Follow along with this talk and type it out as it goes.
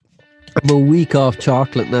I'm a week off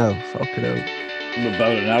chocolate now. Fucking hell. I'm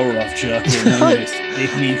about an hour off chocolate now.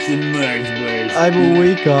 Stick me some Mars bars. I'm a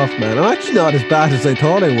week off, man. I'm actually not as bad as I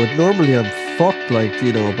thought I would. Normally I'm fucked,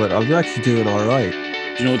 but I'm actually doing alright. Do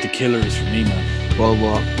you know what the killer is for me, man? Well,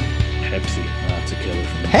 what? Pepsi. That's a killer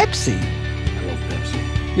for me. Pepsi? I love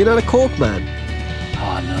Pepsi. You're not a Coke man?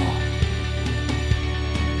 Oh, no.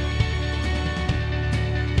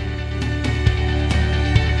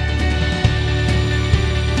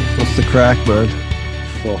 What's the crack, man?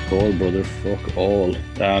 Fuck all, brother. Fuck all.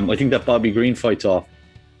 I think that Bobby Green fight's off.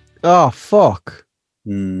 Oh, fuck.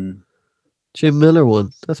 Mm. Jim Miller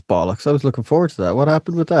won. That's bollocks. I was looking forward to that. What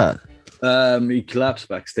happened with that? He collapsed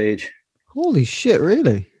backstage. Holy shit,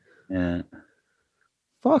 really? Yeah.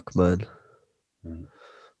 Fuck, man. Mm.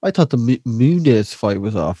 I thought the Muniz fight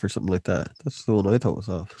was off or something like that. That's the one I thought was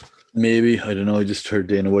off. Maybe. I don't know. I just heard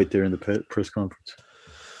Dana White there in the press conference.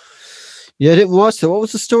 Yeah, I didn't watch that. What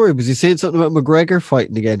was the story? Was he saying something about McGregor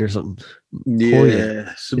fighting again or something?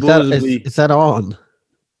 Yeah. Supposedly. Is that on?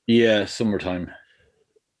 Yeah, summertime.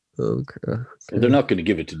 Okay. They're not going to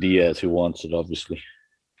give it to Diaz, who wants it, obviously.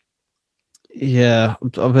 Yeah, I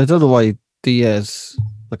don't know why Diaz.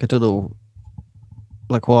 I don't know.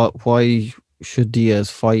 Why should Diaz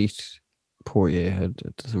fight Poirier?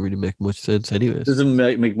 It doesn't really make much sense, anyways. It doesn't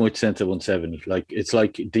make much sense at 170. It's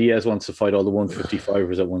like Diaz wants to fight all the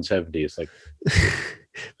 155ers at 170. It's like,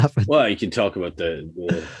 well, you can talk about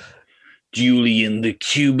the Julian the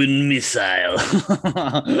Cuban Missile.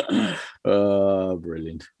 Oh,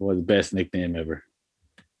 brilliant! What the best nickname ever?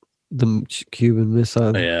 The Cuban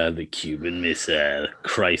Missile. Yeah, the Cuban Missile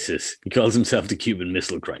Crisis. He calls himself the Cuban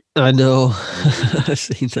Missile Crisis. I know. I've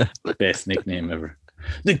seen that. Best nickname ever.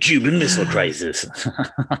 The Cuban Missile Crisis.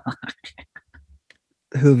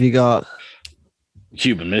 Who have you got?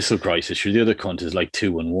 Cuban Missile Crisis. Sure, the other cunt is like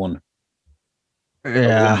 2-1.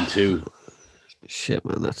 Yeah. 1-2. Shit,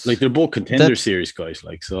 man. That's like they're both contender series guys.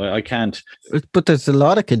 Like, so I can't. But there's a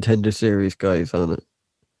lot of contender series guys on it.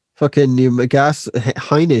 Fucking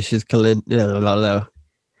Heinisch is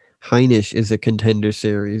Heinisch is a contender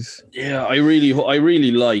series. Yeah, I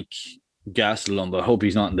really like Gastelum, but I hope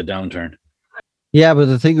he's not in the downturn. Yeah, but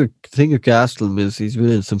the thing with Gastelum is he's been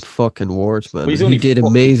in some fucking wars, man. Well, he did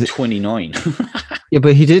amazing. 29. Yeah,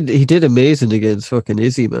 but he did amazing against fucking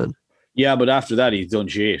Izzy, man. Yeah, but after that he's done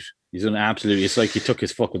shit. He's done absolutely. It's like he took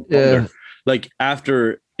his fucking thunder. Yeah. Like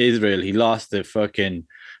after Israel, he lost to fucking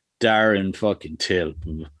Darren fucking Till,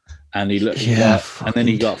 and he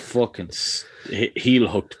got fucking heel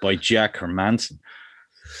hooked by Jack Hermanson.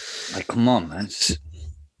 Like, come on, man.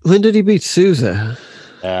 When did he beat Souza?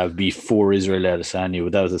 Before Israel Adesanya,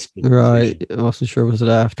 but that was a split right. Decision. I wasn't sure was it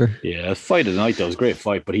after. Yeah, fight of the night. That was a great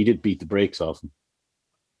fight, but he did beat the brakes off him.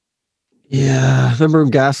 Yeah, I remember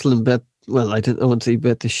him Gastelum bet. Well, I wouldn't say he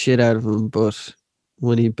bet the shit out of him, but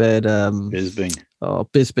when he bet Bisping. Oh,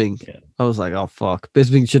 Bisping. Yeah. I was like, oh fuck.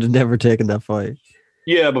 Bisping should have never taken that fight.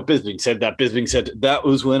 Yeah, but Bisping said that. Bisping said that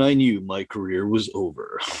was when I knew my career was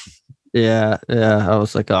over. Yeah. I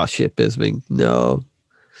was like, oh shit, Bisping. No.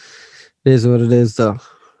 It is what it is, though.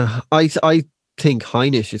 I think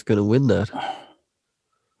Heinisch is going to win that.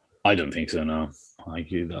 I don't think so. No, I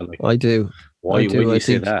do. Why do you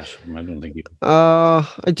say that? I don't think. I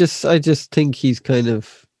just think he's kind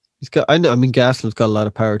of. He's got. I mean, Gastelum's got a lot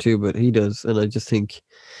of power too, but he does, and I just think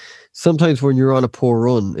sometimes when you're on a poor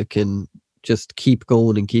run, it can just keep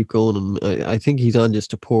going and keep going. And I think he's on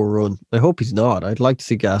just a poor run. I hope he's not. I'd like to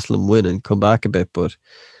see Gastelum win and come back a bit, but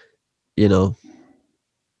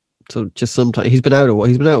So just sometimes he's been out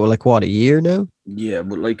like what, a year now? Yeah,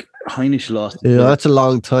 but like Heinisch lost. Yeah, that's a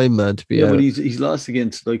long time, man, to be out. But he's lost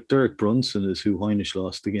against like Derek Brunson is who Heinisch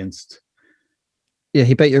lost against. Yeah,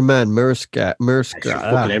 he bet your man Merskrat.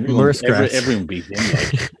 Everyone beat him.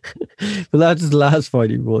 Like. But that's his last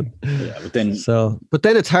fight he won. Yeah, but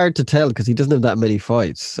then it's hard to tell because he doesn't have that many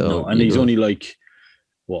fights. So no, and he's only like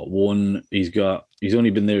one. He's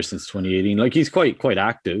only been there since 2018. Like he's quite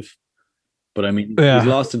active. But I mean, He's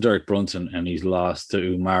lost to Derek Brunson and he's lost to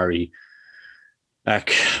Umari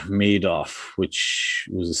Akhmedov, which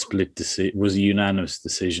was was a unanimous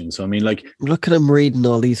decision. So I mean, like, look at him reading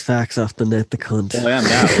all these facts off the net, the cunt. I am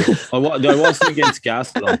now. I wasn't against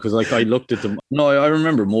Gastelum because, like, I looked at them. No, I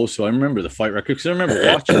remember most. So I remember the fight record because I remember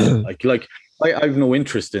watching it. I have no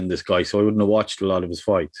interest in this guy, so I wouldn't have watched a lot of his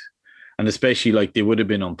fights. And especially, like, they would have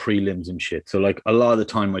been on prelims and shit. So, like, a lot of the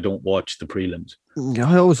time, I don't watch the prelims.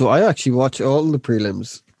 I actually watch all the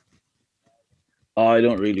prelims. I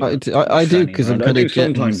don't really. I do because I'm kind of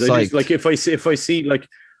sometimes. I just, like, if I see, like,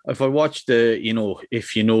 if I watch the,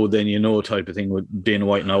 if you know, then you know type of thing with Dana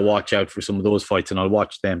White, and I'll watch out for some of those fights and I'll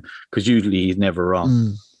watch them because usually he's never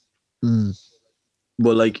wrong. Mm.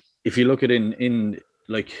 But like, if you look at if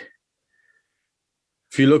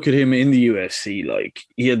you look at him in the UFC, like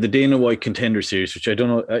he had the Dana White Contender Series, which I don't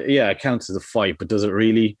know. Yeah, it counts as a fight, but does it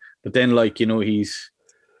really? But then, like, he's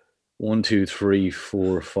 1, 2, 3,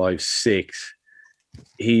 4, 5, 6.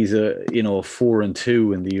 He's a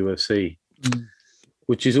 4-2 in the UFC, Mm.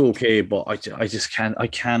 which is okay. But I just can't. I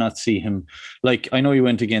cannot see him. Like, I know he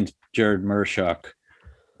went against Jared Mershak,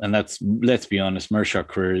 and let's be honest,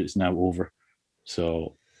 Mershak's career is now over.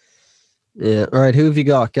 So Yeah. All right. Who have you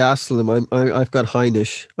got? Gastelum. I've got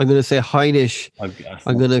Heinisch. I'm going to say Heinisch.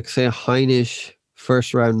 I'm going to say Heinisch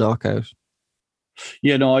first round knockout.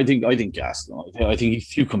 Yeah, no, I think Gastelum. I think he's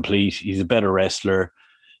too complete. He's a better wrestler.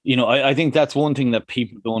 I think that's one thing that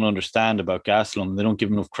people don't understand about Gastelum. They don't give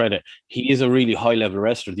him enough credit. He is a really high level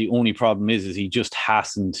wrestler. The only problem is he just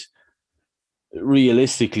hasn't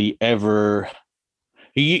realistically ever.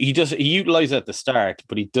 He utilized at the start,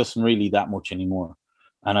 but he doesn't really that much anymore.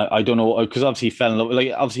 And I don't know, because obviously he fell in love.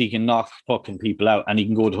 Like, obviously he can knock fucking people out, and he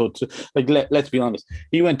can go to like, let's be honest.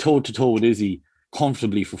 He went toe to toe with Izzy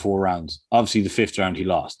comfortably for 4 rounds. Obviously, the fifth round he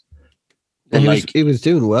lost. But he was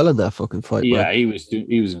doing well in that fucking fight. Yeah, man. he was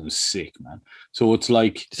sick, man. So it's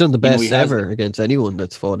like he's done the best ever against anyone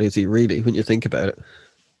that's fought. Is he really? When you think about it.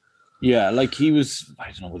 Yeah, like he was.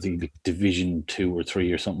 I don't know, was he like Division 2 or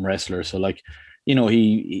 3 or something wrestler? So like,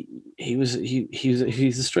 he's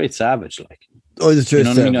a straight savage. Like, he's a straight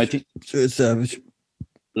savage. What I mean? I think straight savage.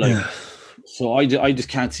 Like, yeah. So I just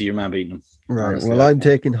can't see your man beating him. Right. Honestly, well, I'm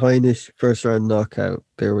taking Heinisch first round knockout.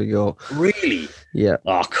 There we go. Really? Yeah.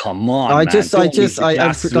 Oh, come on. I'm just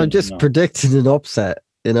predicting an upset.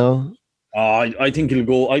 Oh, I think he'll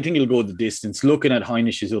go the distance. Looking at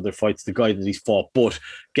Heinisch's other fights, the guy that he's fought, but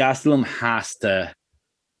Gastelum has to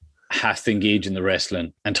engage in the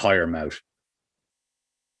wrestling and tire him out.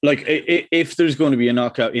 Like, if there's going to be a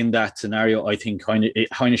knockout in that scenario, I think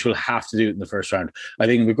Heinisch will have to do it in the first round. I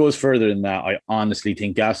think if it goes further than that, I honestly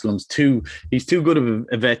think Gastelum's too good of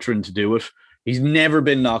a veteran to do it. He's never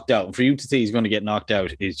been knocked out. And for you to say he's going to get knocked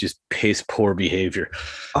out is just piss poor behavior.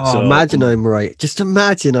 Oh, so, imagine I'm right. Just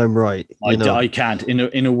imagine I'm right. I can't.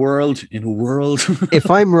 In a world. If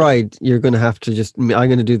I'm right, you're going to have to I'm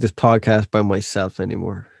going to do this podcast by myself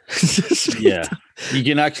anymore. Yeah. You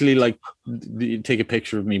can actually take a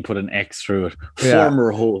picture of me, put an X through it. Yeah.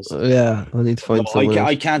 Former host. Yeah, I need to find someone.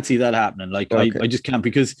 I can't see that happening. Like, okay. I just can't,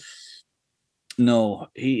 because no,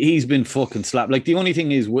 he's been fucking slapped. Like, the only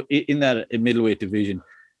thing is, in that middleweight division,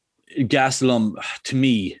 Gastelum, to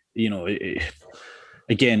me,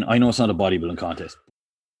 again, I know it's not a bodybuilding contest.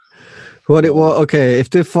 Okay, if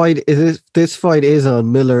this fight is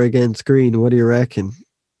on Miller against Green, what do you reckon?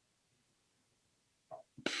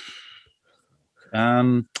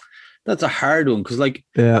 That's a hard one, because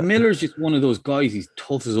Miller's just one of those guys. He's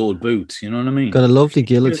tough as old boots. You know what I mean? Got a lovely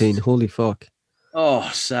guillotine. Holy fuck! Oh,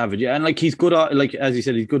 savage! Yeah, and he's good. As you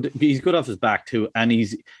said, he's good. He's good off his back too, and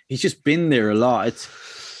he's just been there a lot. It's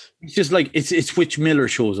just like it's which Miller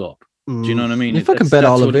shows up. Do you know what I mean? You fucking bet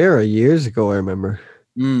Oliveira years ago. I remember.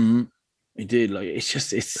 He did. Like,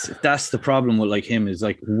 that's the problem with him, is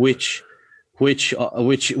which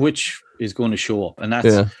is going to show up. And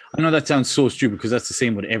that's, I know that sounds so stupid, because that's the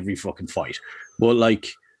same with every fucking fight. But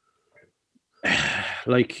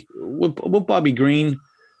with Bobby Green,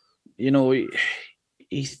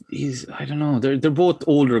 he's I don't know. They're both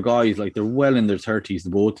older guys. Like, they're well in their 30s,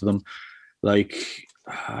 the both of them. Like,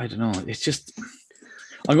 I don't know. It's just,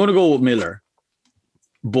 I'm going to go with Miller,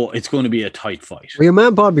 but it's going to be a tight fight. Well, your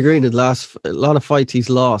man Bobby Green had lost a lot of fights.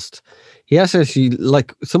 He's lost. He has actually,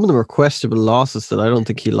 some of them are questionable losses that I don't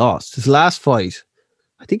think he lost. His last fight,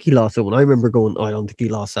 I think he lost it when I remember going, I don't think he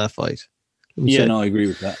lost that fight. Yeah, no, I agree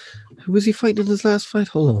with that. Who was he fighting in his last fight?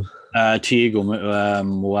 Hold on. Thiago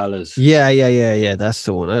Morales. Yeah. That's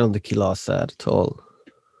the one. I don't think he lost that at all.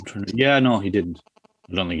 Yeah, no, he didn't.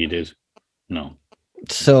 I don't think he did. No.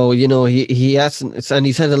 So, he hasn't, and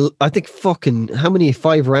he's had I think fucking, how many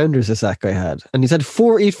 5-rounders has that guy had? And he's had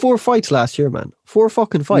 4 fights last year, man. 4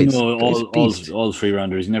 fucking fights. No, all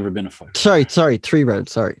 3-rounders. He's never been a fighter. Sorry, 3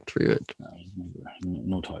 rounds. Sorry, 3 rounds.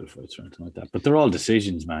 No title fights or anything like that. But they're all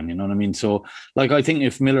decisions, man. You know what I mean? So, I think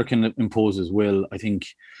if Miller can impose his will, I think,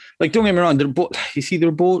 don't get me wrong, they're both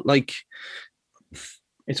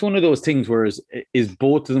it's one of those things where is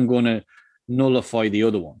both of them going to nullify the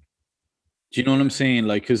other one? Do you know what I'm saying?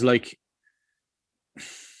 Because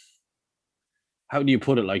how do you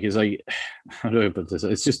put it? How do I put this?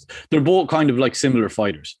 It's just, they're both kind of similar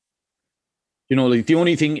fighters. The only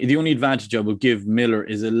advantage I would give Miller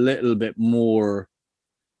is a little bit more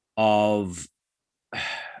of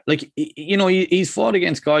like he's fought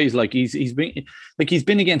against guys like he's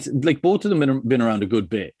been against like both of them been around a good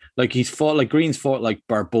bit. Like he's fought like Green's fought like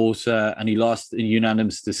Barbosa and he lost a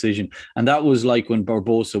unanimous decision, and that was like when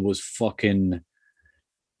Barbosa was fucking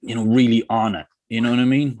really on it. You know what I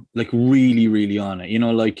mean? Like really, really on it.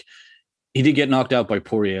 Like he did get knocked out by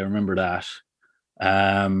Poirier. I remember that.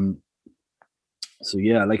 So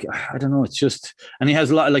yeah, like I don't know. It's just, and he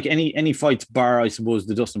has a lot like any fights bar, I suppose,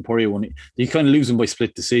 the Dustin Poirier one. He kind of losing by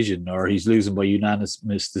split decision, or he's losing by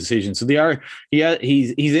unanimous decision. So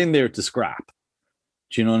he's in there to scrap.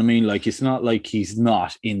 Do you know what I mean? Like it's not like he's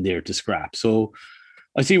not in there to scrap. So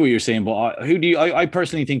I see what you're saying, but I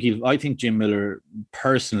personally think I think Jim Miller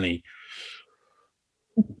personally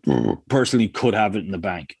could have it in the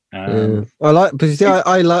bank. I like, but you see,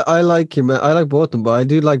 I like him. I like both of them, but I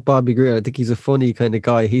do like Bobby Green. I think he's a funny kind of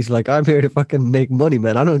guy. He's like, I'm here to fucking make money,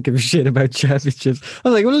 man. I don't give a shit about championships.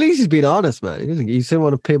 I'm like, well, at least he's being honest, man. He still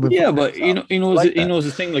want to pay my. Yeah, but he knows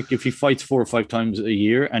the thing. Like if he fights 4 or 5 times a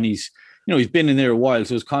year, and he's been in there a while,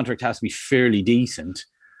 so his contract has to be fairly decent.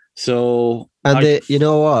 So you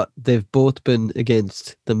know what? They've both been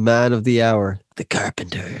against the man of the hour, the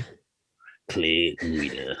Carpenter. Clay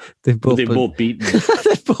Guida. They've both beaten.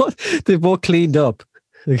 they've both cleaned up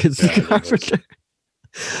against the Carpenter.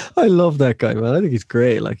 I love that guy, man. I think he's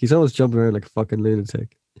great. Like he's always jumping around like a fucking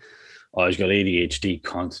lunatic. Oh, he's got ADHD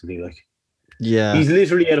constantly. Like, yeah, he's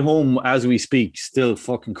literally at home as we speak, still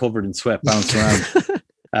fucking covered in sweat, bouncing around.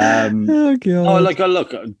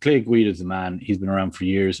 Look, Clay Guida's the man. He's been around for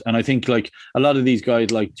years, and I think like a lot of these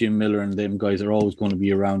guys, like Jim Miller and them guys, are always going to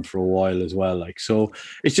be around for a while as well. Like, so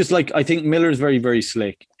it's just like I think Miller's very, very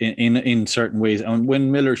slick in certain ways, and when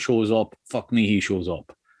Miller shows up, fuck me, he shows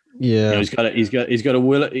up. Yeah, he's got a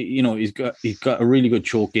will. He's got a really good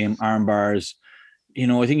choke game, arm bars. I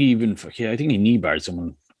think I think he knee barred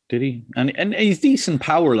someone. Did he? And he's decent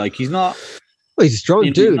power. Like he's not. Well, he's a strong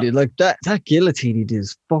dude. Like that guillotine he did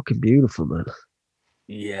is fucking beautiful, man.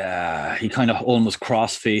 Yeah, he kind of almost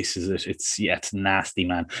cross faces it. It's nasty,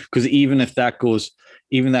 man. Because even that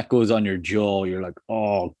goes on your jaw, you're like,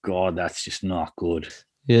 oh god, that's just not good.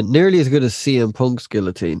 Yeah, nearly as good as CM Punk's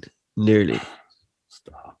guillotine. Nearly.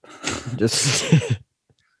 Stop. Just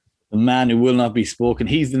the man who will not be spoken.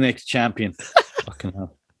 He's the next champion. Fucking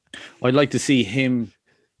hell. I'd like to see him.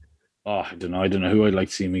 Oh, I don't know who I'd like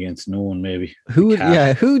to see him against. No one, maybe.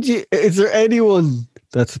 Is there anyone?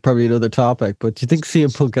 That's probably another topic, but do you think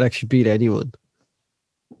CM Punk could actually beat anyone?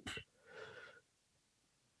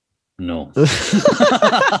 No.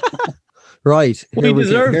 Right. Well, he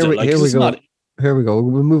deserves it. Like, here we go. Here we go.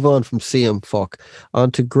 We'll move on from CM Fuck on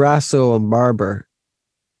to Grasso and Barber.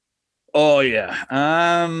 Oh yeah.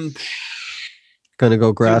 Gonna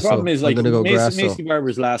go Grasso. The problem is like Grasso. Macy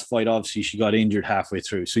Barber's last fight, obviously she got injured halfway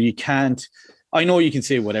through. So you can't, I know you can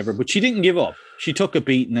say whatever, but she didn't give up. She took a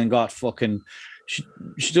beating and got fucking, she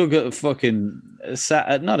took a fucking,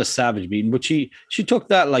 not a savage beating, but she took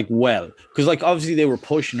that like well. Because like obviously they were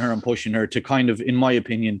pushing her to kind of, in my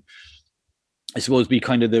opinion, I suppose be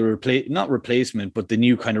kind of the not replacement, but the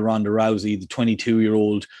new kind of Ronda Rousey, the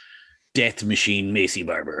 22-year-old death machine Macy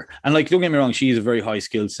Barber. And like, don't get me wrong, she's a very high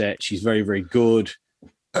skill set. She's very, very good.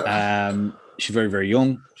 She's very, very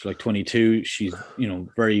young. She's like 22. She's,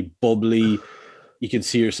 very bubbly. You can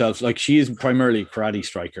see herself. Like, she is primarily a karate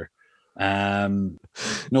striker.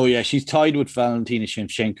 She's tied with Valentina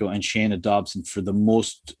Shevchenko and Shayna Dobson for the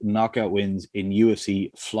most knockout wins in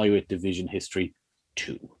UFC flyweight division history,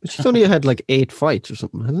 2. But she's only had like 8 fights or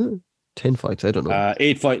something, hasn't it? 10 fights, I don't know.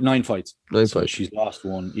 9 fights. 9 fights. She's lost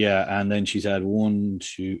 1, yeah, and then she's had 1,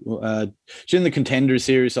 2. She's in the Contender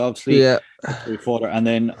Series, obviously. Yeah, we fought her, and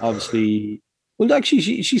then obviously, well, actually,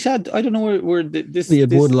 she's had. I don't know where this. He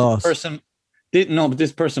had 1 loss. But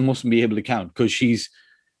this person mustn't be able to count because she's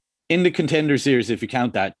in the Contender Series. If you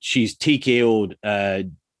count that, she's TKO'd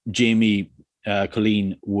Jamie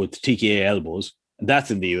Colleen with TKO elbows.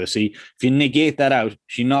 That's in the UFC. If you negate that out,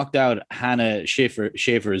 she knocked out Hannah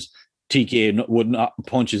Schaefer's TKO would not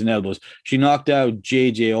punches and elbows. She knocked out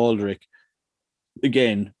JJ Aldrich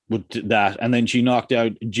again with that, and then she knocked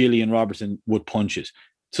out Jillian Robertson with punches.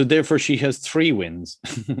 So therefore, she has 3 wins.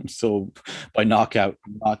 So by knockout,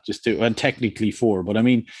 not just 2, and technically 4. But I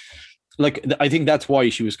mean, like I think that's why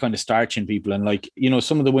she was kind of starching people, and like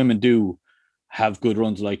some of the women do have good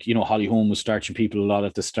runs. Like Holly Holm was starching people a lot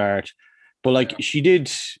at the start, but like she did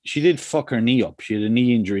fuck her knee up. She had a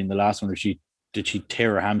knee injury in the last one, or she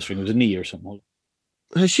tear her hamstring? It was a knee or something.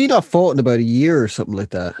 Has she not fought in about a year or something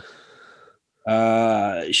like that?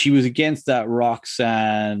 She was against that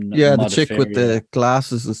Roxanne. Yeah, the chick with the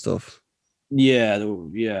glasses and stuff. Yeah,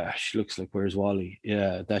 she looks like Where's Wally?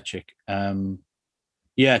 Yeah, that chick.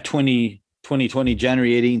 Yeah, 2020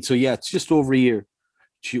 January 18th. So yeah, it's just over a year.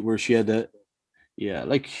 Where she had that. Yeah,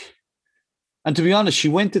 like, and to be honest, she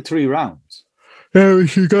went to 3 rounds. Yeah,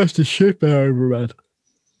 she got the shit out of her, man.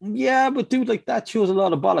 Yeah, but dude, like that shows a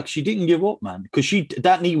lot of bollocks. She didn't give up, man, because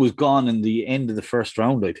that knee was gone in the end of the first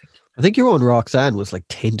round. I think I think your own Roxanne was like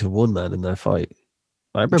 10-1, man, in that fight.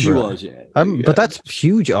 I she remember. was. Yeah, But yeah. that's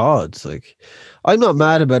huge odds. Like, I'm not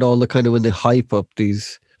mad about all the kind of when they hype up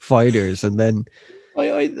these fighters, and then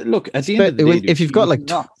I look at the end of the day, when dude. if you've She got was like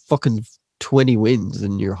not. fucking 20 wins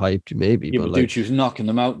and you're hyped, maybe. Yeah, But but dude, like, she was knocking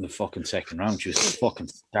them out in the fucking second round. She was fucking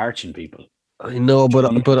starching people. I know, Do you know what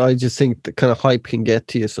I but mean? I just think the kind of hype can get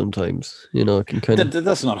to you sometimes. You know, it can kind of.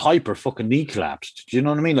 That's not hyper fucking knee collapsed. Do you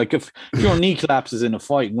know what I mean? Like if your knee collapses in a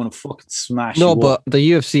fight, I'm gonna fucking smash No, you up. but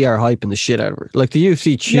the UFC are hyping the shit out of her. Like the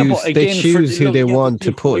UFC Yeah, but they again, for choose who look, they yeah, but want to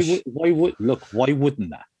look, push. why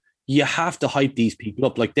wouldn't that? You have to hype these people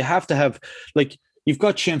up. Like they have to have, like you've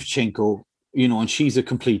got Shevchenko, and she's a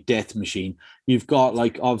complete death machine. You've got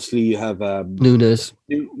like obviously you have Nunes.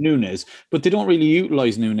 Nunes, but they don't really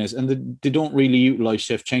utilize Nunes, and they don't really utilize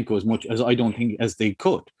Shevchenko as much as I don't think as they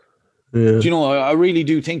could. Yeah. Do you know? I really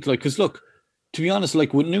do think like because look, to be honest,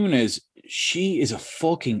 like with Nunes, she is a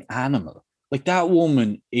fucking animal. Like that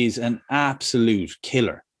woman is an absolute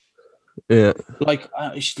killer. Yeah. Like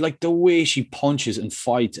the way she punches and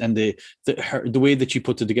fights, and the way that she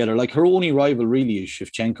puts it together. Like her only rival really is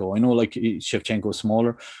Shevchenko. I know like Shevchenko is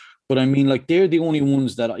smaller, but I mean like they're the only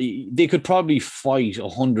ones that they could probably fight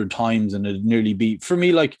 100 times and it nearly beat. For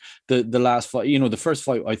me, like the last fight, the first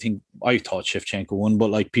fight, I thought Shevchenko won,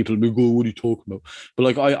 but like people would go, "What are you talking about?" But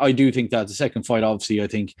like I do think that the second fight, obviously, I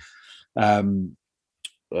think um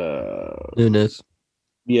Nunes.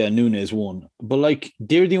 yeah, Nunes won. But like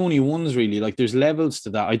they're the only ones really. Like there's levels to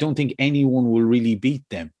that. I don't think anyone will really beat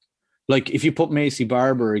them. Like if you put Macy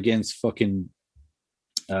Barber against fucking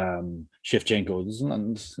Shevchenko,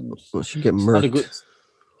 Well, she get it's not a good murked.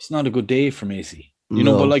 it's not a good day for Macy. But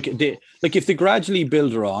No. like if they gradually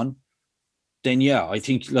build her on, then yeah, I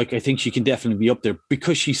think she can definitely be up there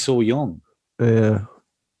because she's so young. Yeah.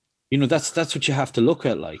 That's what you have to look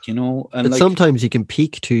at, and But like sometimes you can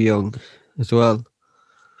peak too young as well.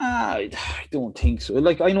 I don't think so.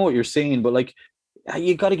 Like I know what you're saying, but like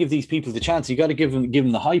you got to give these people the chance. You got to give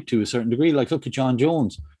them the hype to a certain degree. Like look at John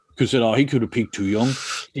Jones, who said, "Oh, he could have peaked too young."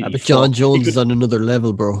 Did he But John fuck? He Jones is could. on another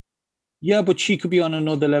level, bro. Yeah, but she could be on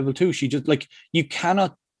another level too. She just like you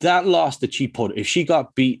cannot. That loss that she put, if she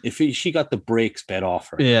got beat, she got the brakes bet off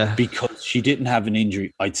her Yeah. because she didn't have an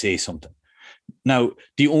injury, I'd say something. Now,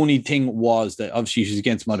 the only thing was that obviously she's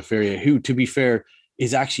against Modafferi, who, to be fair,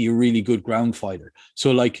 is actually a really good ground fighter. So,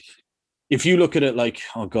 like, if you look at it like,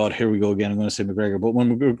 oh God, here we go again. I'm going to say McGregor, but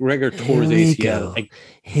when McGregor tore Here his we ACL, go. like,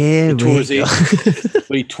 Here he tore we his go. ACL,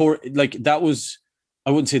 but he tore like that was. I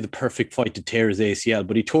wouldn't say the perfect fight to tear his ACL,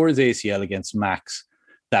 but he tore his ACL against Max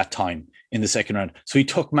that time in the second round. So he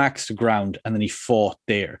took Max to ground and then he fought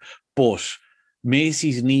there. But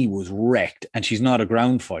Macy's knee was wrecked, and she's not a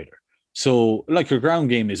ground fighter. So, like, her ground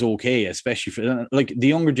game is okay, especially for like the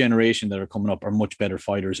younger generation that are coming up are much better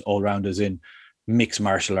fighters all around, as in mixed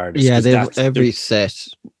martial artists, Yeah, because they've that's they're every set.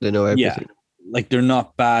 They know yeah, everything. like they're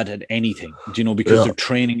not bad at anything, because Yeah. they're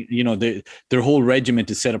training. Their whole regiment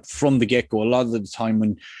is set up from the get go. A lot of the time,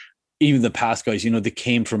 when even the past guys, they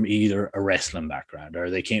came from either a wrestling background or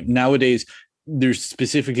they came nowadays. They're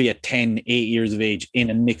specifically at 10, 8 years of age in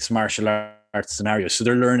a mixed martial arts scenario. So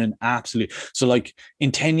they're learning absolute. So like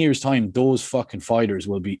in 10 years time, those fucking fighters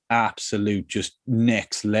will be absolute, just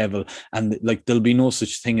next level. And like, there'll be no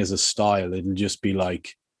such thing as a style. It'll just be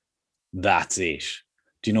like, that's it.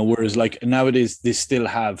 Whereas like nowadays they still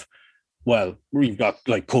have, well, you've got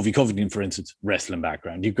like Kofi Covington, for instance, wrestling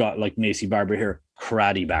background. You've got like Macy Barber here,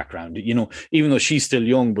 karate background. Even though she's still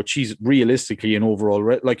young, but she's realistically an overall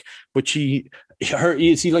but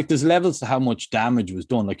you see, like there's levels to how much damage was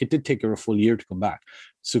done. Like it did take her a full year to come back,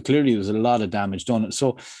 so clearly there's a lot of damage done.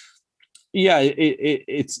 So yeah,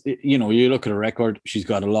 you look at her record, she's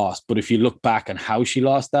got a loss, but if you look back on how she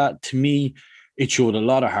lost that, to me, it showed a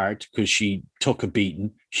lot of heart because she took a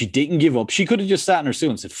beating. She didn't give up. She could have just sat in her stool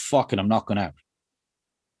and said, "Fuck it, I'm not going out."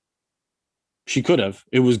 She could have.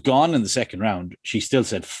 It was gone in the second round. She still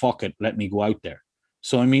said, "Fuck it, let me go out there."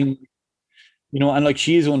 So I mean, and like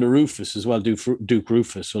she is under Rufus as well, Duke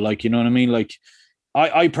Rufus. So like, you know what I mean? Like,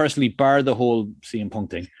 I personally, bar the whole CM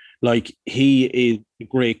Punk thing, like he is a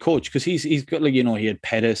great coach because he's got, like, he had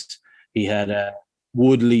Pettis, he had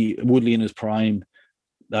Woodley in his prime.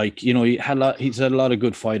 Like, he's had a lot of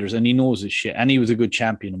good fighters, and he knows his shit, and he was a good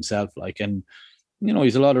champion himself. Like, and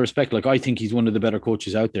he's a lot of respect. Like I think he's one of the better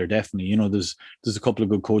coaches out there. Definitely, there's a couple of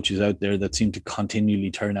good coaches out there that seem to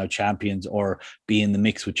continually turn out champions or be in the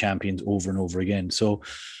mix with champions over and over again. So,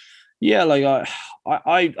 yeah, like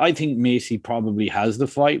I think Macy probably has the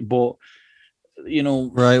fight, but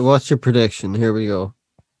Right. What's your prediction? Here we go.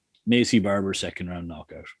 Macy Barber second round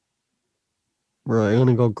knockout. Right. I'm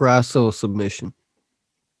gonna go Grasso submission.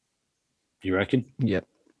 You reckon? Yep.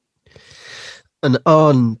 And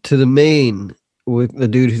on to the main with the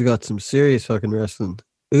dude who's got some serious fucking wrestling.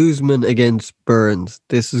 Usman against Burns.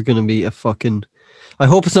 This is gonna be a fucking. I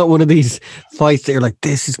hope it's not one of these fights that you're like,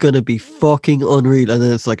 this is gonna be fucking unreal, and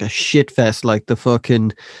then it's like a shit fest, like the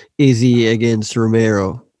fucking Izzy against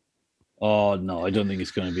Romero. Oh no, I don't think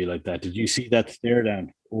it's going to be like that. Did you see that stare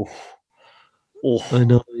down? Oh, I oh,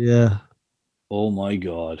 know. Yeah. oh my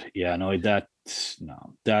God! Yeah, no,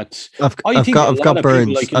 that's. I've I I've think got a I've lot got of people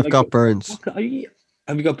Burns. I've got Burns.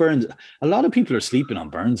 have you got Burns? A lot of people are sleeping on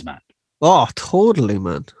Burns, man. Oh, totally,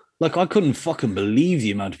 man. Like I couldn't fucking believe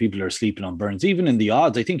the amount of people are sleeping on Burns. Even in the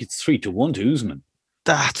odds, I think it's 3-1 to Usman.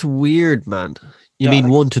 That's weird, man. You Yeah, mean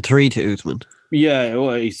like, 1-3 to Usman? yeah,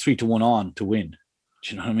 well, he's 3-1 on to win.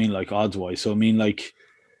 Do you know what I mean? Like odds wise. So I mean, like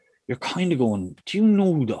you're kind of going. Do you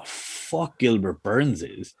know who the fuck Gilbert Burns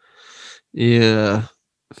is? Yeah.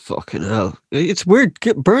 Fucking hell. It's weird.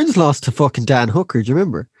 Burns lost to fucking Dan Hooker. Do you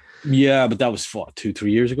remember? Yeah, but that was what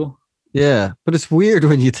 2-3 years ago. Yeah, but it's weird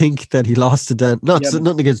when you think that he lost to Dan. Yeah,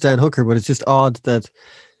 Nothing against Dan Hooker, but it's just odd that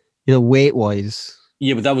weight wise.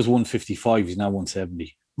 yeah, but that was 155. He's now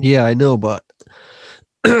 170. Yeah, I know, but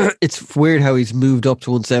it's weird how he's moved up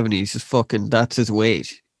to 170. He's just fucking. That's his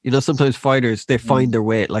weight. Sometimes fighters they find their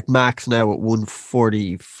weight. Like Max now at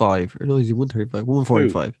 145. Or no, is he 135?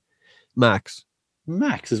 145. Max.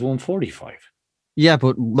 Max is 145. Yeah,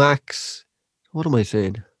 but Max. What am I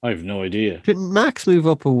saying? I have no idea. Didn't Max move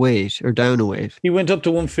up a weight or down a weight? He went up to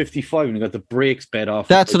 155 and got the brakes bed off.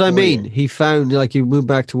 That's what I mean. He found he moved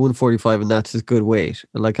back to 145 and that's his good weight.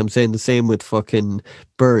 Like I'm saying the same with fucking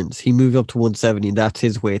Burns. He moved up to 170 and that's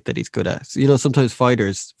his weight that he's good at. So, sometimes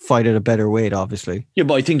fighters fight at a better weight, obviously. Yeah,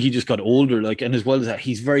 but I think he just got older. Like, and as well as that,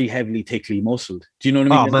 he's very heavily thickly muscled. Do you know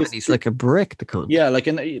what I mean? Oh man, he's like a brick. The cunt. Yeah, like,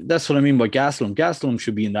 and that's what I mean by Gastelum. Gastelum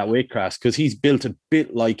should be in that weight class because he's built a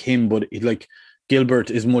bit like him, but like Gilbert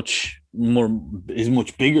is much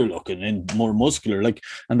bigger looking and more muscular. Like,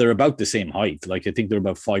 and they're about the same height. Like, I think they're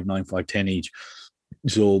about 5'9", 5'10" each.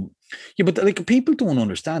 So, yeah, but like people don't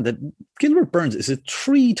understand that Gilbert Burns is a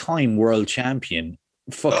 3-time world champion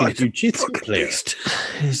fucking jiu-jitsu player.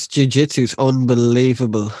 His jiu-jitsu is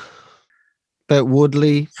unbelievable. About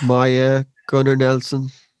Woodley, Maya, Gunnar Nelson.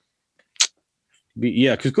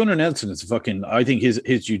 Yeah, because Gunnar Nelson is fucking. I think his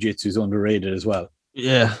jiu-jitsu is underrated as well.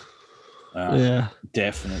 Yeah, yeah,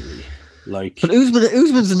 definitely. Like, but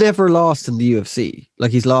Usman's never lost in the UFC.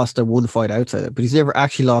 Like he's lost a one fight outside it, but he's never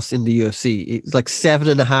actually lost in the UFC. It's like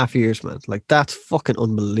 7.5 years, man. Like that's fucking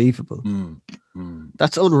unbelievable.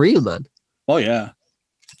 That's unreal, man. Oh yeah.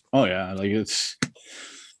 Like it's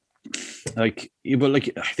like, but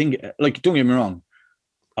like I think, like, don't get me wrong.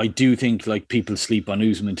 I do think like people sleep on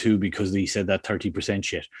Usman too because he said that 30%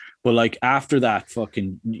 shit. But like after that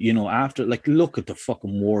fucking, after like look at the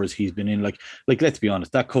fucking wars he's been in. Like let's be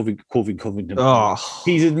honest, that Covington,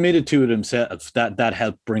 he's admitted to it himself that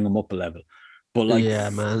helped bring him up a level. But like, yeah,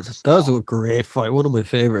 man, that was a great fight. One of my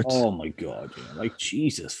favorites. Oh my God, like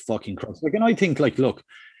Jesus fucking Christ. Like, and I think like, look,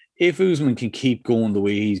 if Usman can keep going the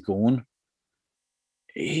way he's going,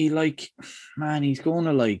 he's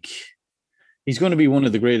going to be one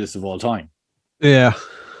of the greatest of all time. Yeah.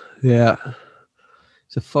 He's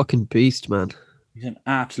a fucking beast, man. He's an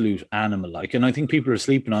absolute animal. Like, and I think people are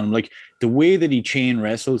sleeping on him. Like the way that he chain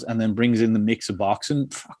wrestles and then brings in the mix of boxing,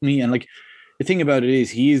 fuck me. And like the thing about it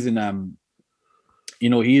is, he is in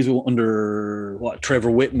he is under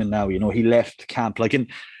Trevor Whitman now. He left camp. Like, and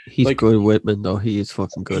he's like, good, Whitman though. He is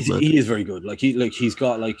fucking good, man. He is very good. He's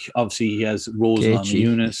got obviously he has Rose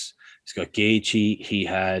Namajunas. He's got Gaethje. He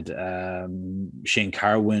had Shane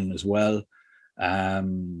Carwin as well.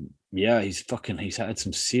 He's had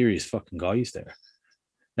some serious fucking guys there.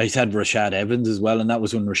 Now, he's had Rashad Evans as well, and that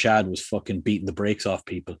was when Rashad was fucking beating the brakes off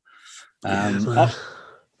people.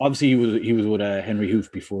 Obviously he was with Henry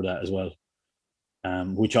Hoof before that as well.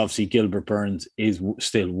 Which obviously Gilbert Burns is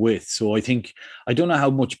still with. So I think, I don't know how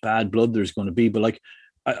much bad blood there's going to be, but like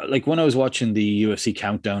when I was watching the UFC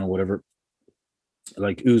countdown or whatever,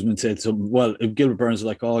 like Usman said, if Gilbert Burns was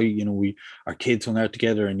like, our kids hung out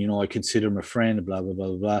together and, I consider him a friend, blah, blah, blah,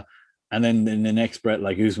 blah, blah. And then in the next breath,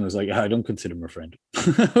 like Usman was like, I don't consider him a friend.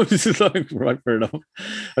 I was just like, right, fair enough.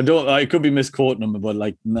 I could be misquoting him, but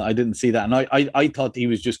like, no, I didn't see that. And I thought he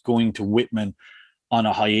was just going to Whitman on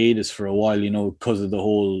a hiatus for a while, because of the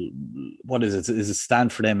whole, what is it? Is it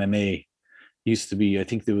Stanford MMA? Used to be, I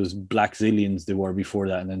think there was Black Zillions they were before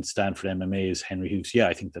that, and then Stanford MMA is Henry Hoops. Yeah,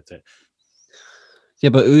 I think that's it. Yeah,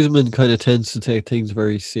 but Usman kind of tends to take things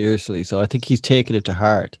very seriously, so I think he's taken it to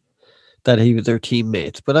heart that he was their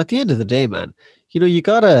teammates. But at the end of the day, man, you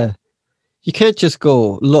can't just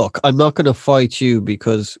go, look, I'm not going to fight you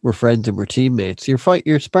because we're friends and we're teammates. You're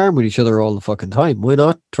sparring with each other all the fucking time. Why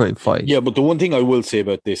not try and fight? Yeah, but the one thing I will say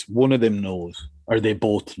about this, one of them knows, or they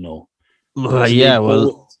both know. Yeah,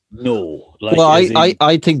 well, know. well,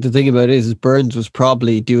 I think the thing about it is Burns was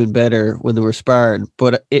probably doing better when they were sparring,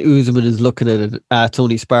 but Usman is looking at it, it's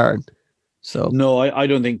only sparring. So no, I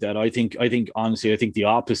don't think that. I think honestly, I think the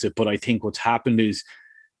opposite. But I think what's happened is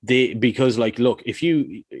because like, look, if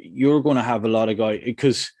you're going to have a lot of guys,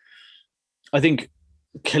 because I think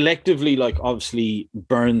collectively, like obviously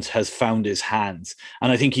Burns has found his hands,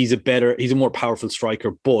 and I think he's a more powerful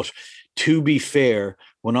striker. But to be fair,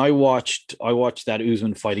 when I watched that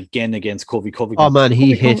Usman fight again against Covington. Oh man,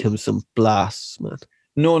 he hit him some blasts, man.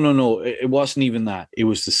 No, it wasn't even that. It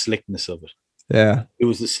was the slickness of it. Yeah, it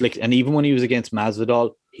was the slick, and even when he was against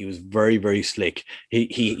Masvidal, he was very, very slick.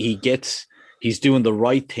 He's doing the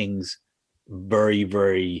right things, very,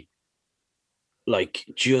 very, like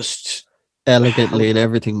just elegantly and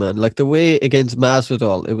everything, man. Like the way against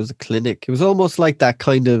Masvidal, it was a clinic. It was almost like that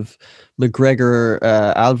kind of McGregor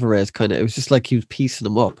Alvarez kind of. It was just like he was piecing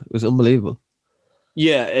them up. It was unbelievable.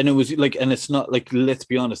 Yeah, and it was like, and it's not like, let's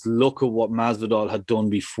be honest. Look at what Masvidal had done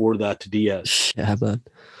before that to Diaz. Yeah, man.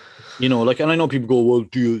 Like, and I know people go, well,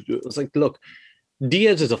 Diaz. It's like, look,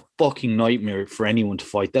 Diaz is a fucking nightmare for anyone to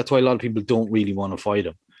fight. That's why a lot of people don't really want to fight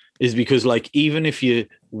him. Is because, like, even if you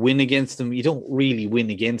win against them, you don't really win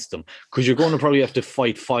against them because you're going to probably have to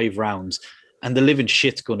fight 5 rounds and the living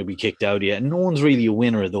shit's going to be kicked out of you. And no one's really a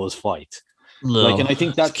winner of those fights. No. Like, and I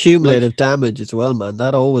think that's cumulative damage as well, man.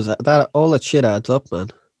 All that shit adds up, man.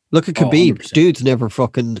 Look at Khabib. 100%. Dude's never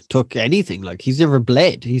fucking took anything. Like, he's never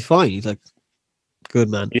bled. He's fine. He's like, good,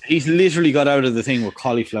 man. He's literally got out of the thing with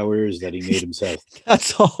cauliflower ears that he made himself.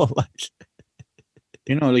 That's all. Like,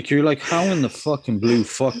 like, you're like, how in the fucking blue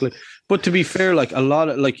fuck? Like, but to be fair, like, a lot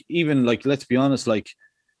of, like, even, like, let's be honest, like,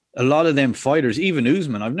 a lot of them fighters, even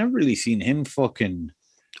Usman, I've never really seen him fucking.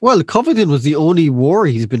 Well, Covington was the only war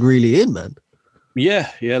he's been really in, man. Yeah,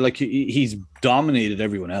 like, he's dominated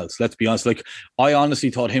everyone else. Let's be honest. Like, I honestly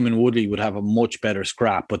thought him and Woodley would have a much better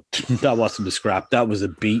scrap, but that wasn't a scrap. That was a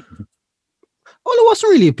beat. Well, it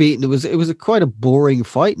wasn't really a beating. It was quite a boring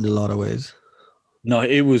fight in a lot of ways. No,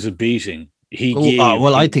 it was a beating.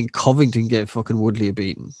 I think Covington gave fucking Woodley a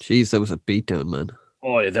beating. Jeez, that was a beatdown, man.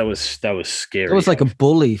 Oh, yeah, that was scary. It was like a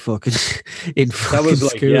bully fucking in fucking that was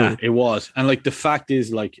like, school. Yeah, it was. And like, the fact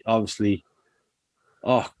is, like, obviously,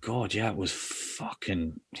 oh god, yeah, it was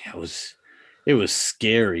fucking, it was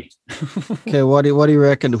scary. Okay, what do you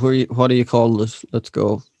reckon? What are you calling this? Let's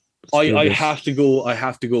go. I have to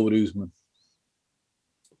go with Usman.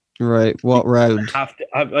 Right. What round? I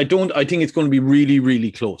think it's going to be really,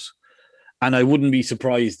 really close. And I wouldn't be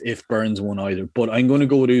surprised if Burns won either. But I'm going to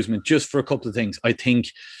go with Usman just for a couple of things. I think,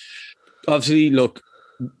 obviously, look,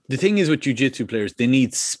 the thing is with jiu-jitsu players, they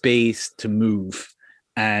need space to move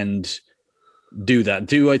and do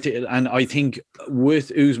that. And I think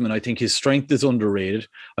with Usman, I think his strength is underrated.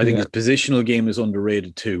 I think his positional game is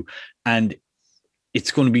underrated too. And it's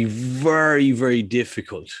going to be very, very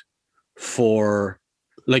difficult for...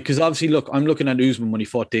 Like, because obviously, look, I'm looking at Usman when he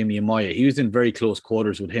fought Damian Maia. He was in very close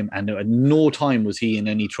quarters with him, and at no time was he in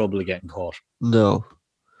any trouble of getting caught. No.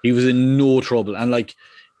 He was in no trouble. And, like,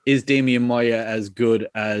 is Damian Maia as good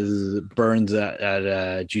as Burns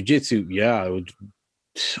at jiu-jitsu? Yeah,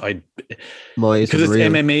 because it's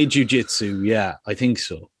MMA jiu-jitsu. Yeah, I think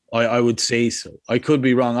so. I would say so. I could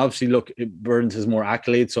be wrong. Obviously, look, Burns has more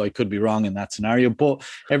accolades, so I could be wrong in that scenario. But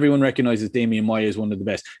everyone recognizes Damian Maia is one of the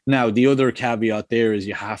best. Now, the other caveat there is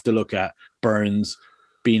you have to look at Burns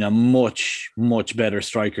being a much, much better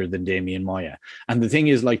striker than Damian Maia. And the thing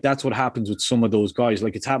is, like, that's what happens with some of those guys.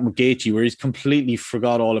 Like, it's happened with Gaethje, where he's completely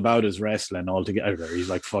forgot all about his wrestling altogether. He's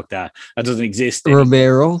like, fuck that. That doesn't exist anymore.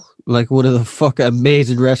 Romero, like one of the fucking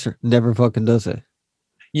amazing wrestlers, never fucking does it.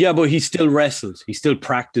 Yeah, but he still wrestles. He still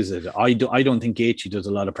practices it. I don't think Gaethje does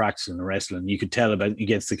a lot of practicing in wrestling. You could tell about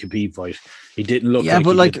against the Khabib fight. He didn't look. Yeah,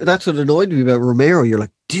 but like that's what annoyed me about Romero. You're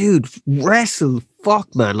like, dude, wrestle,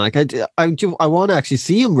 fuck, man. Like I want to actually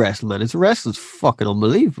see him wrestle, man. His wrestling's fucking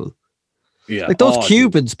unbelievable. Yeah, like those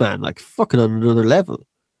Cubans, man, like fucking on another level.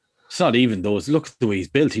 It's not even those. Look at the way he's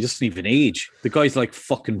built. He doesn't even age. The guy's like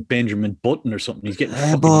fucking Benjamin Button or something. He's getting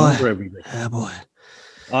fucking younger every day. Yeah, boy.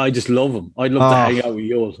 I just love him. I'd love to hang Oh, out with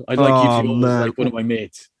Yoel. I'd like if oh Yoel was man, like one of my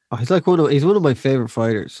mates. he's like he's one of my favorite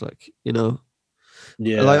fighters. Like, you know, like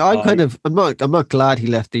Yeah, I'm kind of, I'm not glad he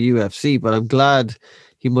left the UFC, but I'm glad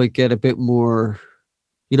he might get a bit more.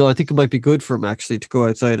 You know, I think it might be good for him actually to go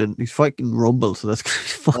outside, and he's fighting Rumble, so that's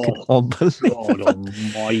fucking oh God unbelievable.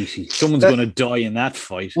 Almighty, someone's Uh, gonna die in that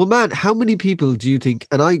fight. well, man, how many people do you think?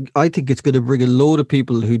 And I think it's going to bring a load of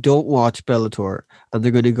people who don't watch Bellator, and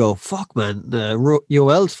they're going to go, "Fuck, man,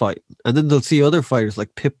 Yoel's fighting," and then they'll see other fighters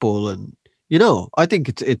like Pitbull, and you know, I think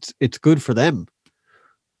it's good for them.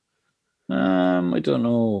 I don't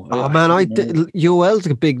know. Oh I man, don't know. Yoel's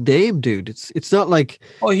a big name, dude. It's not like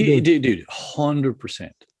Oh, you he know. dude,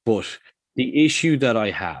 100%. But the issue that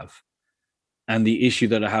I have, and the issue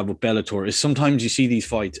that I have with Bellator is sometimes you see these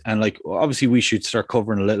fights, and like obviously we should start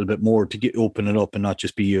covering a little bit more to get open it up and not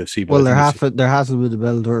just be UFC. But Well, I think it's there hasn't been a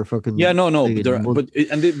Bellator yeah, fucking no, thing but in months.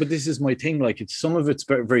 but this is my thing. Like it's some of it's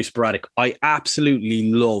very, very sporadic. I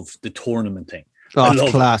absolutely love the tournament thing. I Oh, it's love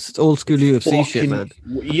it. class. It's old school UFC shit, Fucking man.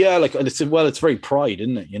 yeah, like it's very Pride,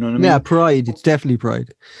 isn't it? You know what I Yeah, mean? Pride. It's definitely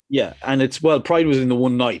Pride. Yeah, and it's Pride was in the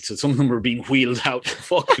one night, so some of them were being wheeled out,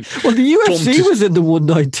 fucking Well, the UFC dumped. was in the one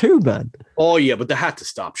night too, man. Oh yeah, but they had to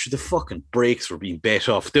stop. The fucking brakes were being bet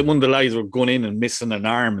off. Then one of the lads were going in and missing an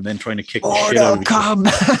arm, and then trying to kick the shit out Mortal of each other.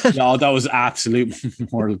 Kombat. No, that was absolute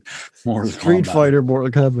Mortal Street Kombat. Fighter,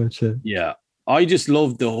 Mortal Kombat shit. Yeah, I just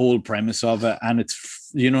love the whole premise of it, and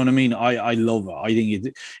you know what I mean. I love it. I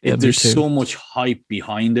think Yeah, me there's too. so much hype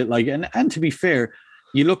behind it. Like, and to be fair,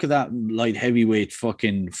 you look at that light heavyweight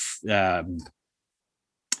fucking that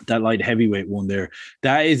light heavyweight one there.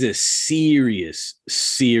 That is a serious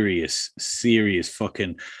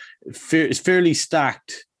fucking. It's fairly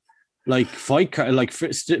stacked. Like fight card, like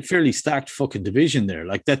fairly stacked fucking division there.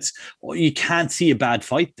 Like that's you can't see a bad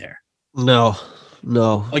fight there. No,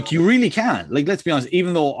 no. Like you really can. Like let's be honest.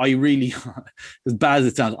 Even though I really, as bad as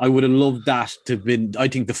it sounds, I would have loved that to have been. I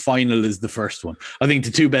think the final is the first one. I think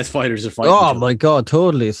the two best fighters are fighting. Oh my god,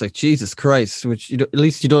 totally. It's like Jesus Christ. Which at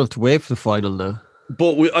least you don't have to wait for the final now.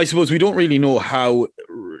 But I suppose we don't really know how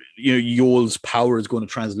Yoel's power is going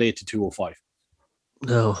to translate to 205.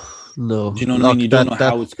 No, no. Do you know what I Look, mean? You don't know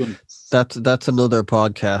how it's going. That's another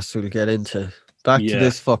podcast we'll get into. Back to Yeah,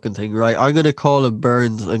 this fucking thing, right? I'm gonna call him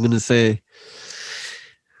Burns. I'm gonna say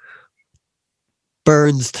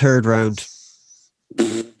Burns third round.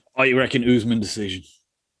 I reckon Usman decision.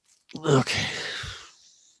 Okay.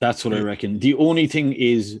 That's what I reckon. The only thing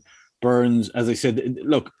is Burns, as I said,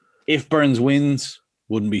 look, if Burns wins,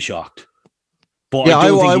 wouldn't be shocked. But Yeah, I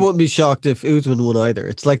he, wouldn't be shocked if Usman won either.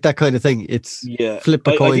 It's like that kind of thing. It's flip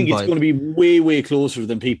a coin. I think it's going to be way closer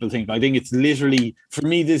than people think. I think it's literally, for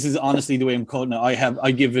me, this is honestly the way I'm calling it.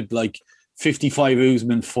 I give it like 55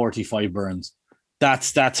 Usman, 45 Burns.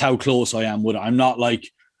 That's how close I am with it. I'm not like,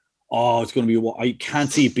 oh, it's going to be. I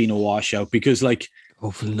can't see it being a washout because, like,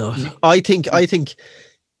 hopefully not. I think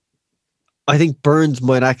Burns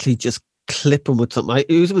might actually just clip him with something.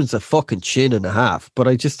 Usman's a fucking chin and a half, but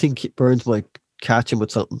I just think Burns might catch him with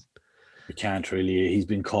something. You can't really. He's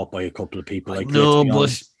been caught by a couple of people. Like, no,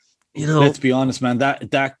 but you know, let's be honest, man.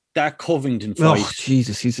 That Covington fight. Oh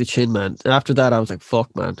Jesus, he's a chin man. After that, I was like,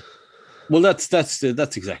 fuck, man. Well, that's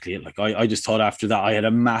exactly it. Like, I just thought after that, I had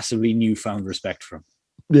a massively newfound respect for him.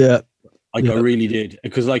 Yeah, like I really did,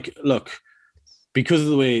 because like, look, because of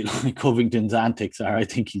the way like, Covington's antics are, I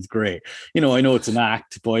think he's great. You know, I know it's an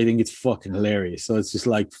act, but I think it's fucking hilarious. So it's just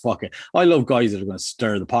like, fuck it. I love guys that are going to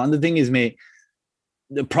stir the pot. And the thing is, mate,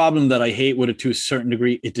 the problem that I hate with it to a certain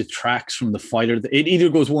degree, it detracts from the fighter. It either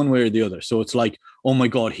goes one way or the other. So it's like, oh my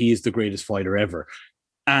God, he is the greatest fighter ever.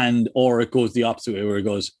 Or it goes the opposite way where it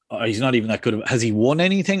goes, oh, he's not even that good. Has he won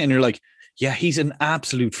anything? And you're like, yeah, he's an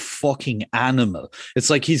absolute fucking animal. It's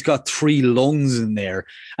like he's got 3 lungs in there.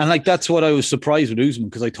 And like, that's what I was surprised with Usman,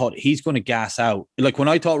 because I thought he's going to gas out. Like when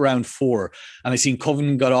I thought round 4 and I seen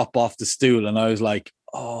Covington got up off the stool and I was like,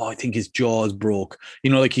 oh, I think his jaw's broke.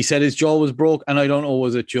 You know, like he said his jaw was broke. And I don't know,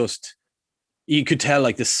 was it just, you could tell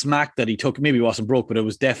like the smack that he took, maybe it wasn't broke, but it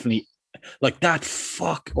was definitely like that.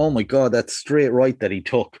 Fuck. Oh my God, that straight right that he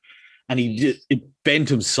took. And it bent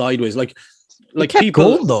him sideways. Like he kept people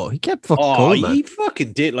going though. He kept fucking going, man. He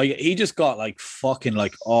fucking did. Like he just got like fucking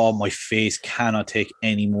like, oh, my face cannot take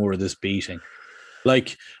any more of this beating.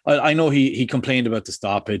 Like I know he complained about the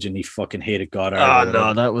stoppage and he fucking hated Goddard. Oh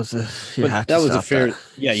no, that was a you had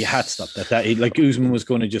to stop that. That like Usman was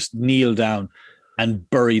going to just kneel down and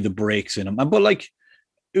bury the brakes in him. But like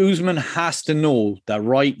Usman has to know that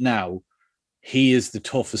right now he is the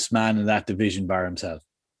toughest man in that division bar himself.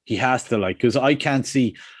 He has to, like, because I can't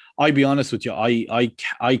see. I'll be honest with you.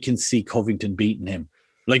 I can see Covington beating him.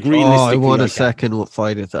 Like Oh, I realistically, want a I can. second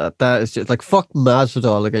fight at that. That is just like fuck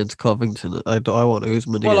Masvidal against Covington. I want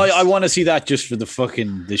Usman Well, I against. want to see that just for the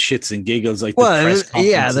fucking the shits and giggles, like the Well, press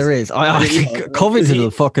yeah, conferences. there is. I You think know, like, because Covington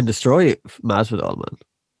will fucking destroy Masvidal, man.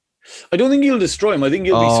 I don't think he'll destroy him. I think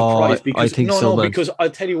he'll be Oh, surprised I because think so, man. because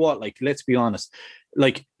I'll tell you what, like, let's be honest.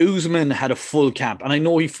 Like Usman had a full camp, and I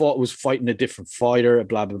know he was fighting a different fighter,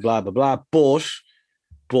 blah blah blah blah blah.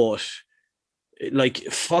 But like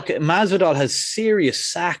fuck it, Masvidal has serious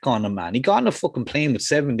sack on him, man. He got on a fucking plane with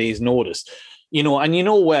 7 days notice, and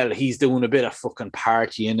well he's doing a bit of fucking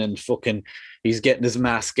partying and fucking he's getting his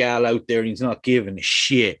mascal out there and he's not giving a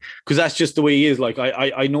shit because that's just the way he is. Like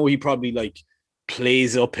I know he probably like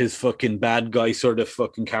plays up his fucking bad guy sort of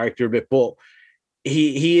fucking character a bit, but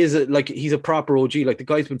he is he's a proper OG. Like the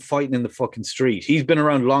guy's been fighting in the fucking street. He's been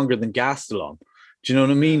around longer than Gastelum. Do you know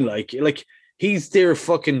what I mean? Like he's there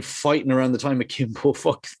fucking fighting around the time of Kimbo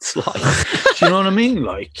fucking Slice. Do you know what I mean?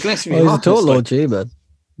 Like, let's be honest. He's a total OG, man.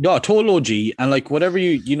 Yeah, total OG. And like whatever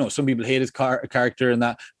some people hate his character and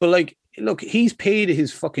that, but like, look, he's paid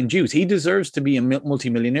his fucking dues. He deserves to be a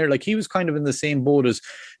multimillionaire. Like he was kind of in the same boat as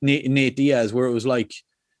Nate Diaz, where it was like,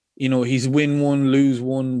 he's win one, lose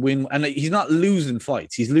one, win, and he's not losing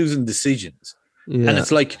fights. He's losing decisions. Yeah. And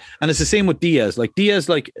it's like, and it's the same with Diaz. Like Diaz,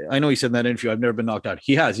 like I know he said in that interview, I've never been knocked out.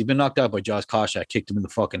 He's been knocked out by Josh Koscheck, kicked him in the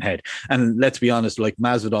fucking head. And let's be honest, like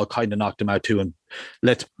Masvidal kind of knocked him out too. And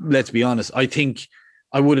let's be honest, I think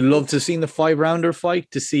I would have loved to have seen the 5-rounder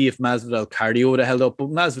fight to see if Masvidal cardio would have held up, but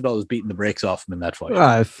Masvidal was beating the brakes off him in that fight.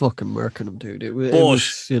 I fucking murking him, dude. It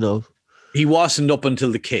was, he wasn't up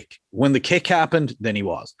until the kick. When the kick happened, then he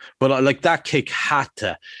was. But like that kick had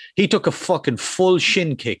to. He took a fucking full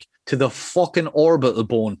shin kick to the fucking orbital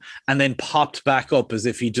bone and then popped back up as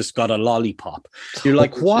if he just got a lollipop. You're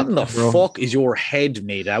like, what in the fuck is your head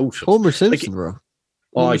made out of? Homer Simpson, bro.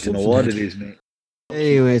 I don't know what it is, mate.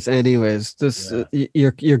 Anyways, this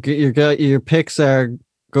your picks are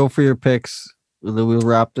go for your picks, and then we'll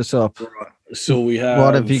wrap this up. So we have.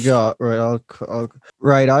 What have you got?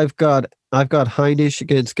 Right, I've got Heinisch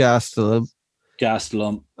against Gastelum.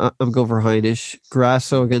 I'm going for Heinisch.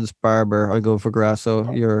 Grasso against Barber. I'm going for Grasso.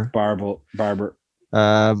 You're Barber.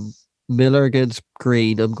 Miller against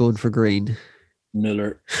Green. I'm going for Green.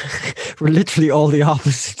 Miller. We're literally all the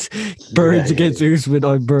opposites. Burns against Usman.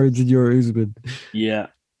 I'm Burns and you're Usman. Yeah.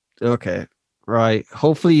 Okay. Right.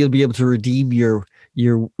 Hopefully you'll be able to redeem your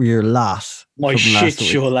loss. My shit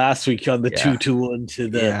show last week on the 2-1 to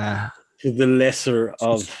the lesser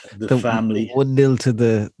of the family. 1-0 to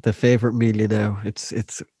the favorite meal now. It's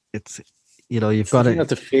you've got it. Not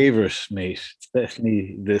the favorite, mate. It's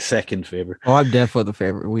definitely the second favorite. Oh, I'm definitely the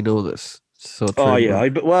favorite. We know this. So true, oh yeah,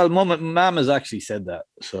 Mom has actually said that.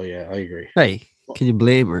 So yeah, I agree. Hey, can you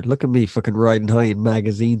blame her? Look at me fucking riding high in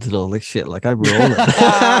magazines and all this shit. Like I'm rolling.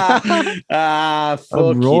 Fuck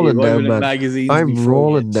I'm rolling now, man. I'm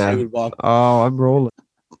rolling now. Oh, I'm rolling.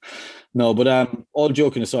 No, but all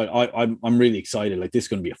joking aside, I'm really excited. Like this is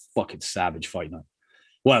going to be a fucking savage fight now.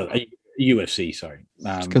 Well, a UFC, sorry.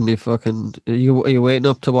 It's going to be fucking. Are you waiting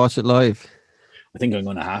up to watch it live? I think I'm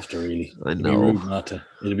going to have to really. I know.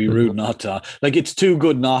 It'll be rude not to. Like it's too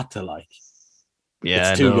good not to like. Yeah,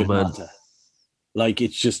 it's too good man. not to. Like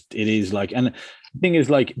it is like, and the thing is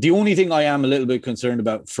like the only thing I am a little bit concerned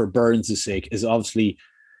about for Burns' sake is obviously,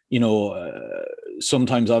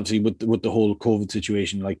 sometimes obviously with the whole COVID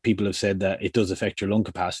situation, like people have said that it does affect your lung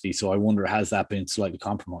capacity. So I wonder, has that been slightly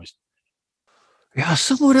compromised? Yeah,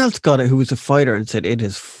 someone else got it who was a fighter and said it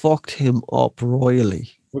has fucked him up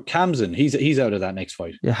royally. With Kamzan, he's out of that next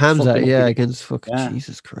fight. Yeah, Hamza, against fucking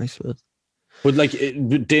Jesus Christ, man. But like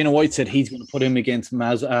Dana White said, he's going to put him against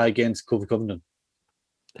against Kofi Covington.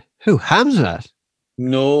 Who? Hamza?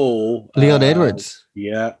 No, Leon Edwards.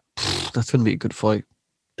 Yeah, that's going to be a good fight.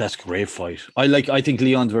 That's a great fight. I think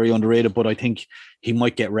Leon's very underrated, but I think he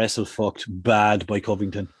might get wrestle fucked bad by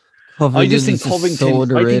Covington. I just think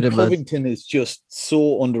Covington is just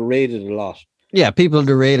so underrated a lot. Yeah, people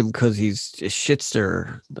underrate him because he's a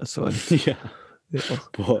shitster. That's why. Yeah.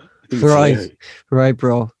 But right,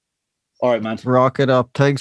 bro. All right, man. Rock it up. Thanks.